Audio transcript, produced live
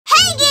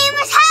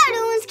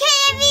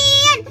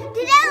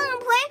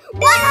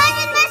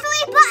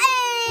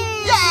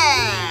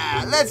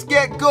let's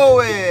get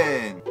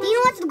going. Do you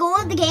know what's the goal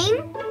of the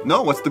game?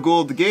 No, what's the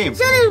goal of the game?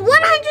 So there's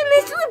 100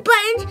 mystery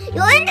buttons.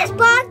 You're in this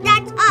box,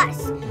 that's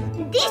us.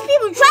 These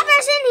people trap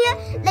us in here.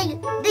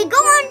 They go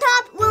on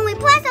top. When we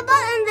press a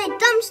button, they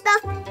dump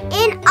stuff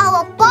in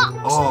our box.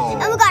 Oh.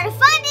 And we gotta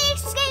find the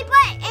escape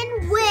button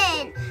and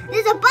win.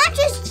 There's a bunch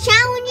of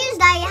challenges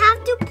that you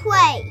have to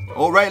play.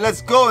 All right,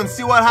 let's go and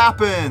see what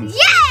happens.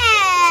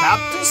 Yeah!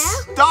 Tap to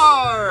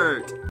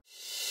start.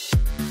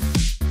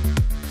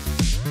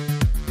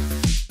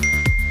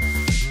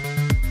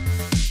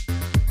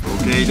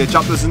 Okay, they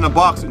chopped us in the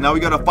box. Now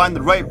we gotta find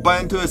the right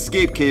button to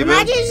escape, Kaven.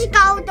 Imagine you just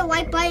got with the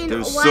white button.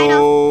 There's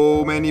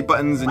so many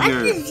buttons in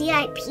here. What's the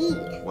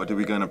ZIP? What are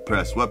we gonna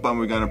press? What button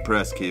are we gonna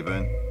press,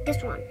 Kaven?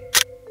 This one.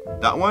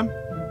 That one?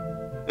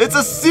 It's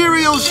a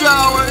cereal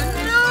shower!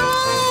 No!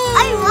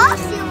 I love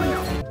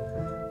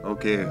cereal.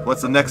 Okay,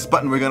 what's the next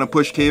button we're gonna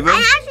push, Kaven?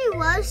 I actually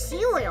love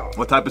cereal.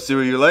 What type of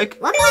cereal you like?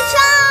 Lucky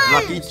Charms!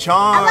 Lucky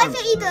Charms! I like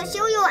to eat the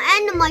cereal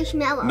and the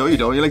marshmallow. No, you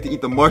don't. You like to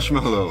eat the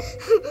marshmallow.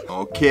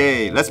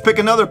 Okay, let's pick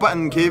another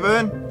button,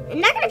 Kaven. I'm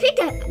not gonna pick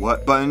it.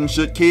 What button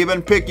should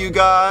Kaven pick, you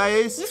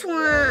guys? This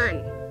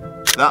one.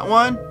 That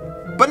one?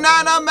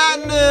 Banana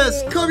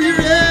Madness! Cover your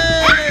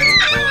head!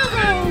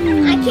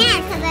 I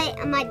can't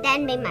because my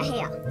dad made my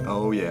hair.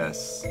 Oh,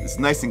 yes. It's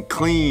nice and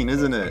clean,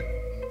 isn't it?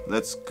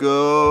 Let's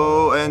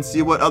go and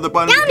see what other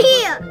button. Down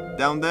here.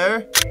 Down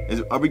there?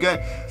 Are we going?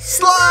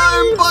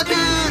 Slime bucket!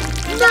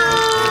 No!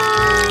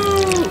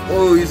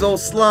 Oh, he's all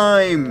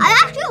slime. I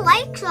actually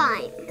like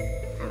slime.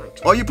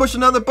 Oh, you push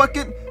another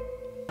bucket?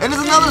 And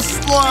there's another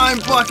slime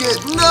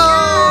bucket.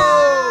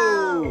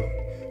 No!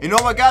 You know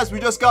what, guys? We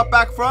just got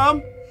back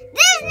from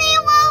Disney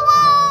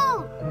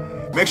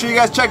World. Make sure you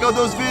guys check out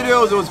those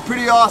videos. It was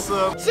pretty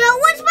awesome. So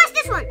what's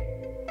this one?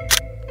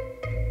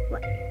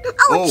 What?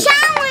 Oh,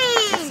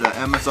 challenge! It's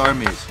the MS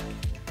Armies.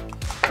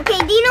 Okay,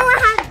 do you know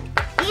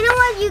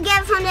what you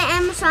get from the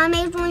MS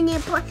Armies when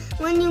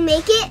you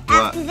make it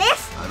after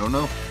this? I don't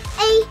know.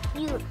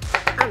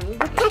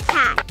 The tech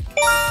hat.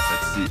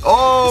 Let's see.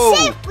 Oh!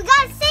 We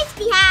got a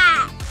safety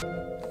hat.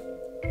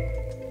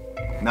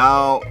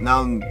 Now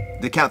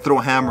they can't throw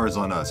hammers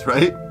on us,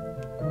 right?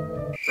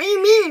 What do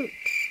you mean?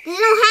 There's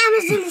no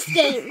hammers in this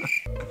game.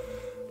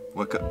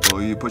 Oh,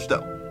 you pushed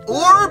that.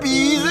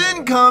 Orbeez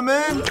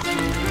incoming!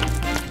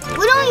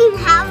 We don't even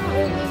have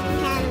Orbeez in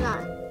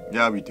Canada.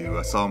 Yeah, we do.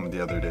 I saw them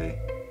the other day.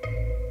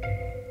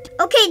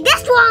 Okay,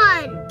 this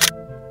one.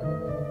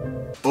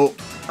 Oh.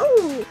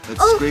 Ooh.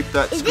 Let's scrape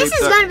that. This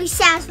is gonna be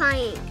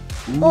satisfying.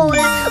 Ooh. Oh,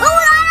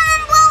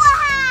 umbrella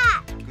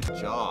hat. Good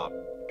job.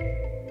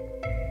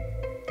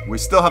 We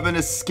still haven't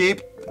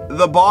escaped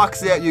the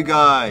box yet, you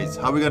guys.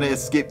 How are we gonna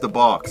escape the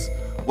box?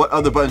 What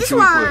other button should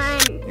we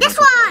push? This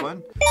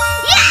one.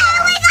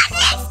 Yeah, we got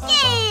this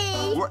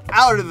thing. We're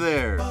out of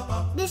there.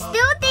 They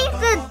still think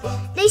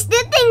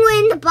we're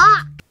in the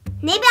box.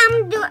 Maybe I'm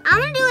gonna do the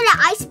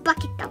ice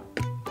bucket though.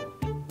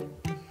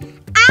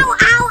 Ow,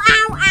 ow,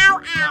 ow, ow,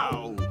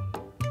 ow.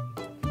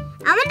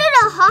 I'm gonna do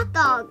the hot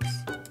dogs.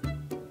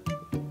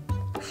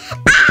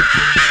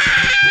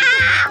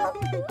 Ow!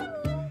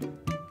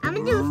 I'm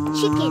gonna do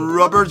chicken.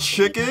 Rubber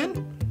chicken?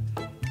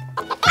 Ow,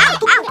 ow,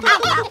 ow,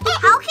 ow.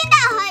 How can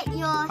that hurt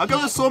your How come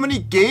there's so many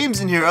games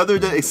in here other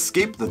than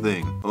escape the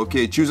thing?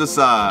 Okay, choose a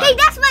side. Hey,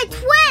 that's my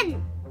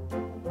twin.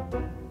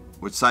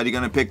 Which side are you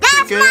gonna pick? That's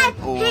chicken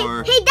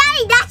or? Hey,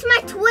 Daddy, that's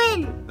my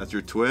twin. That's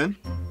your twin?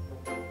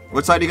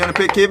 What side are you gonna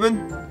pick,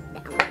 Kaven?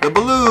 The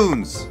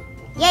balloons.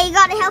 Yeah, you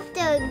gotta help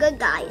the good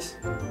guys.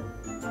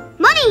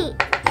 Money.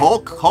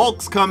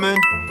 Hulk's coming.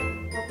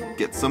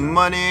 Get some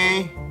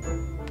money.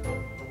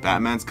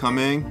 Batman's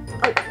coming.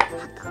 Oh,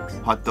 hot dogs.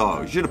 Hot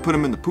dogs. You should have put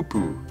them in the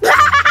poo-poo.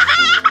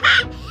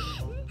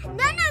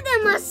 None of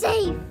them are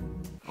safe.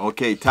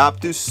 Okay, tap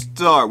to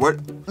start.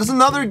 There's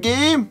another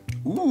game?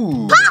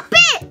 Ooh. Pop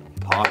it!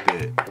 Pop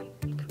it.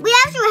 We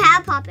actually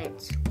have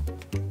puppets.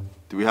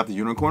 Do we have the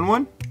unicorn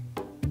one?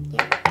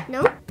 Yeah.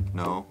 No?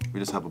 No, we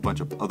just have a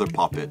bunch of other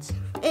poppets.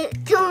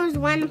 It kills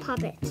one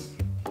puppets.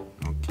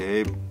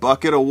 Okay,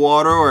 bucket of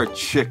water or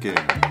chicken?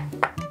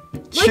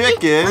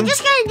 Chicken? We're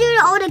just gonna do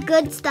all the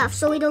good stuff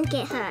so we don't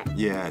get hurt.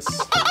 Yes.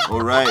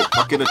 All right,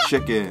 bucket of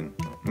chicken.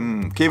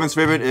 Kaven's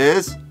favorite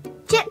is?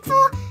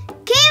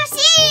 KFC!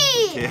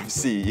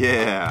 KFC,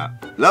 yeah.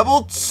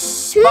 Level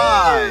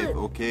 5.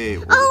 Okay.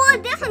 Oh, we're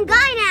a different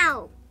guy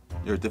now.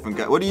 You're a different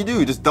guy. What do?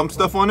 You just dump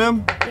stuff on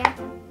him? Yeah.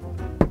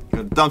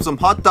 You're gonna dump some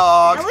hot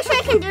dogs. I wish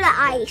I could do the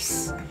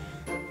ice.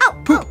 Oh,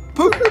 poop,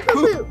 poop, poop,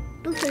 poop,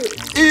 poop, poop.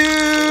 Ew.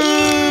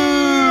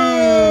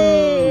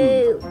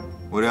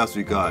 What else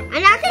we got?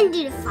 I'm not gonna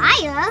do the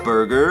fire.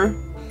 Burger.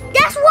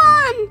 That's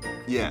one.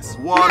 Yes.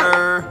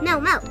 Water. No,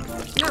 milk.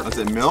 What's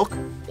it? Milk?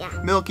 Yeah.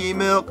 Milky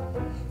milk.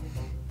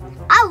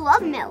 I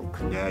love milk.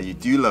 Yeah, you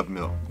do love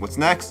milk. What's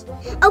next?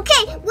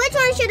 Okay, which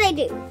one should I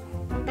do?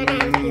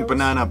 Banana peels.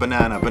 Banana.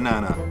 Banana!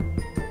 Banana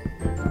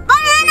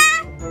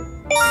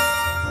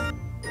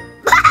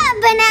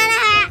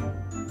hat!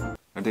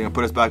 I think I'll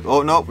put us back.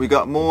 Oh, no, we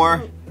got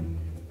more.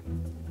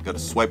 Gotta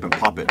swipe and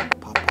pop it.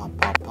 Pop, pop,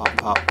 pop, pop,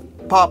 pop.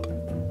 Pop.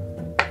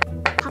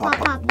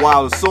 pop.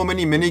 Wow, there's so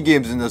many mini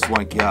games in this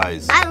one,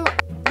 guys.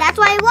 That's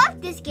why I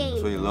love this game.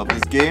 So you love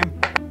this game?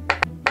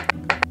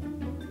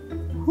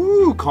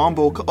 Whoo,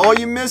 combo. Oh,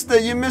 you missed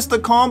it. You missed the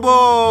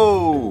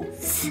combo.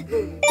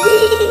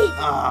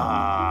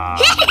 Ah.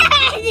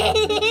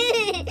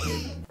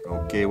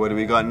 Okay, what do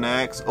we got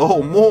next?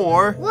 Oh,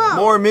 more. Whoa.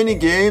 More mini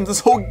games. This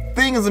whole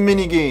thing is a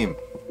mini game.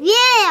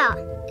 Yeah.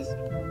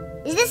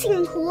 Is this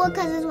even cool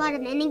because there's a lot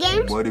of mini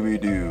games? What do we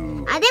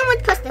do? I think we'll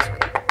push this one.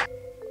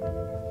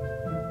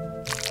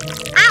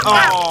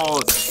 Ow,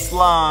 Oh,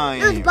 slime.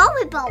 Those ball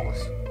pit balls.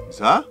 Is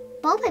that?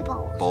 Ball pit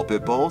balls. Ball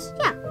pit balls?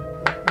 Yeah.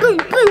 Boom,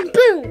 boom,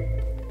 boom.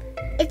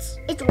 It's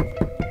a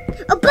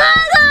burger.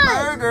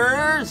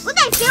 Burgers. Look,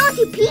 I fell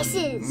into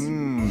pieces.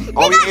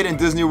 All we ate in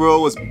Disney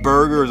World was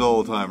burgers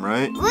all the time,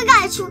 right?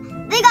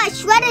 They got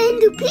shredded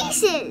into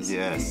pieces.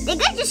 Yes. They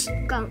could just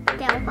go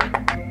down.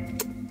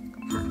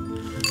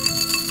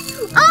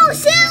 Oh,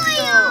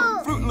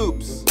 cereal! Fruit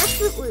Loops. That's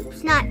Fruit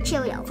Loops, not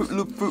Cheerios. Fruit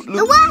Loop.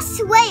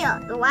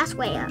 The last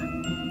layer.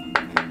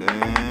 And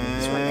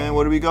then,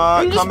 what do we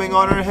got coming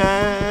on our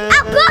head?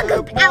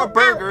 Ow,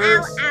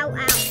 burgers. Ow.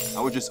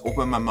 I would just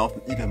open my mouth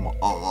and eat them.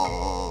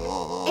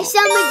 If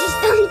someone just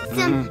dunked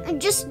them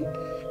and just...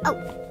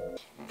 Oh.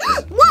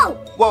 Whoa!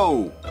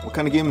 Whoa! What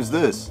kind of game is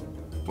this?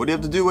 What do you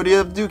have to do? What do you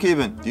have to do,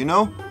 Kaven? Do you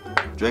know?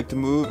 Drag to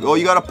move. Oh,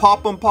 you gotta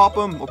pop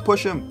them, or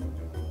push them.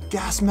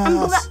 Gas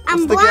mask. I'm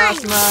What's the blind.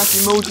 gas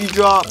mask? Emoji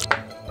drop.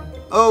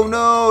 Oh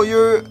no,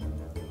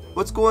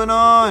 what's going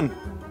on?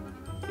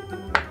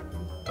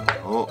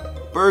 Oh,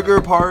 burger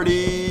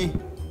party.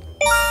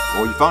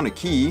 Oh, you found a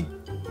key.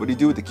 What do you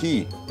do with the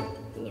key?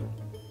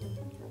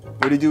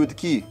 What do you do with the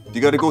key? Do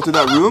you gotta go to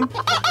that room?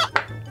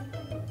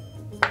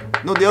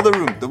 No, the other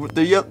room.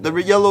 The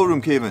yellow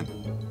room, Kaven.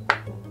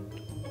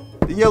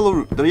 The yellow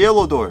room. The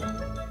yellow door.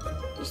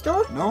 This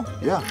door? No?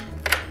 Yeah.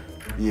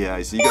 Yeah,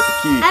 I see. You got the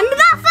key. I'm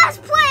the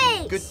first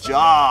place! Good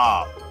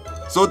job.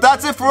 So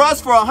that's it for us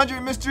for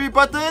 100 mystery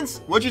buttons.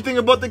 What'd you think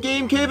about the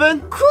game,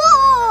 Kaven? Cool!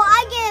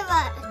 I give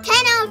it a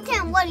 10 out of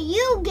 10. What do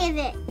you give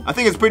it? I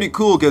think it's pretty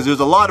cool because there's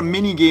a lot of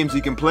mini games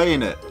you can play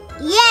in it.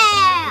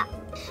 Yeah!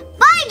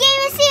 Bye,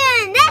 gamers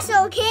here, and that's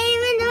okay,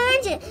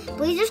 Kaven Adventures.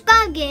 Please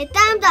subscribe, give it a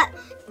thumbs up.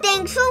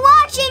 Thanks for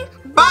watching.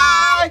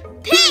 Bye!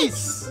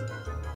 Peace!